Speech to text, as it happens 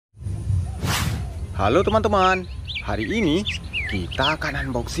Halo teman-teman, hari ini kita akan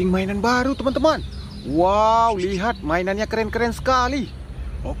unboxing mainan baru teman-teman. Wow, lihat mainannya keren-keren sekali.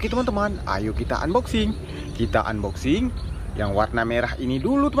 Oke teman-teman, ayo kita unboxing. Kita unboxing yang warna merah ini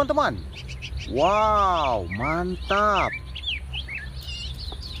dulu teman-teman. Wow, mantap.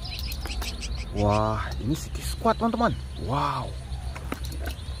 Wah, ini City Squad teman-teman. Wow.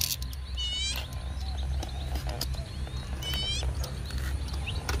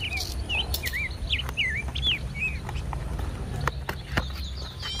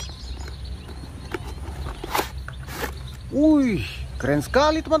 Wih, keren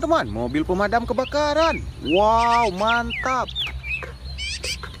sekali teman-teman. Mobil pemadam kebakaran. Wow, mantap.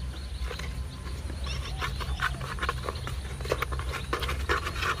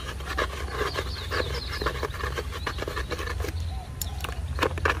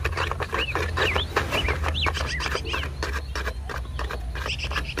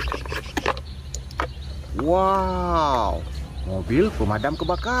 Wow, mobil pemadam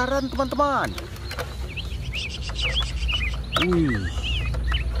kebakaran teman-teman. Wih.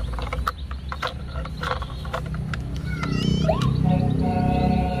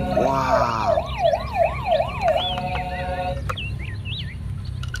 Wow.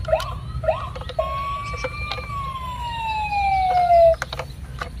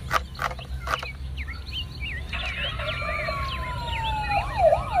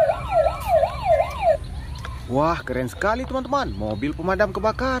 Wah, keren sekali teman-teman, mobil pemadam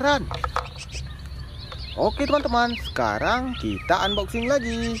kebakaran. Oke teman-teman, sekarang kita unboxing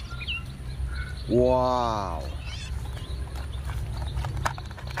lagi. Wow.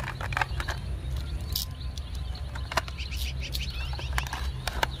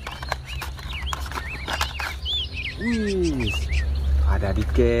 Wih, ada di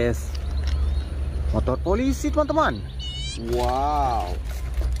case motor polisi teman-teman. Wow.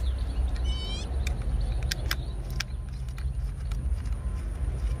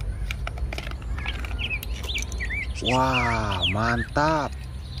 Wah, mantap.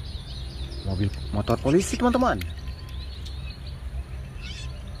 Mobil motor polisi teman-teman.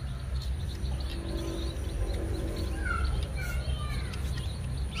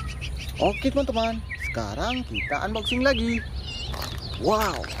 Oke teman-teman, sekarang kita unboxing lagi.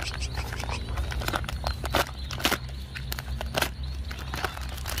 Wow.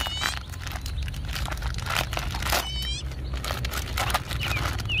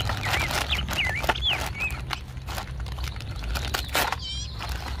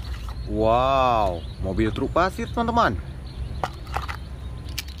 Wow, mobil truk pasir teman-teman.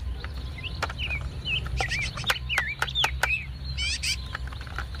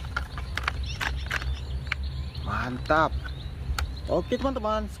 Mantap. Oke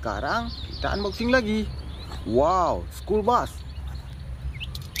teman-teman, sekarang kita unboxing lagi. Wow, school bus.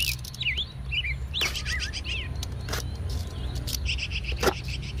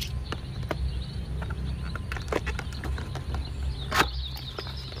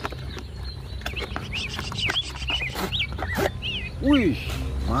 Wih,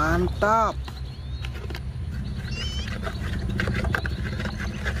 mantap.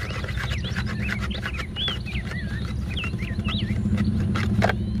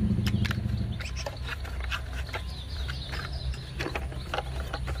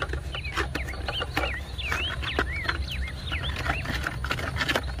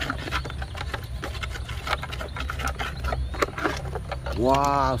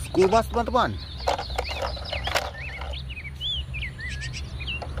 Wow, school bus teman-teman.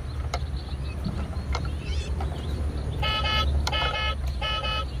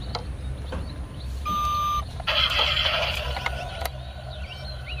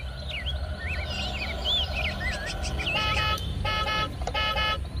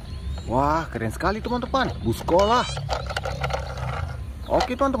 Wah, keren sekali teman-teman, bus sekolah.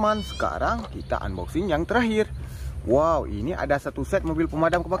 Oke teman-teman, sekarang kita unboxing yang terakhir. Wow, ini ada satu set mobil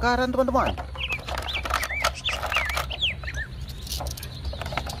pemadam kebakaran teman-teman.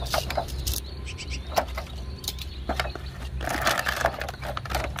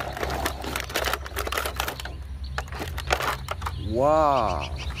 Wow.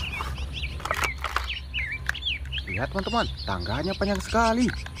 Lihat teman-teman, tangganya panjang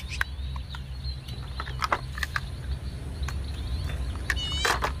sekali.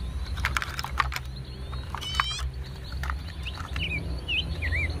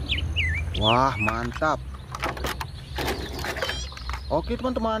 Wah, mantap. Oke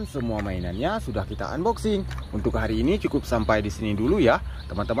teman-teman, semua mainannya sudah kita unboxing. Untuk hari ini cukup sampai di sini dulu ya.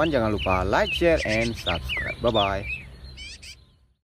 Teman-teman jangan lupa like, share, and subscribe. Bye-bye.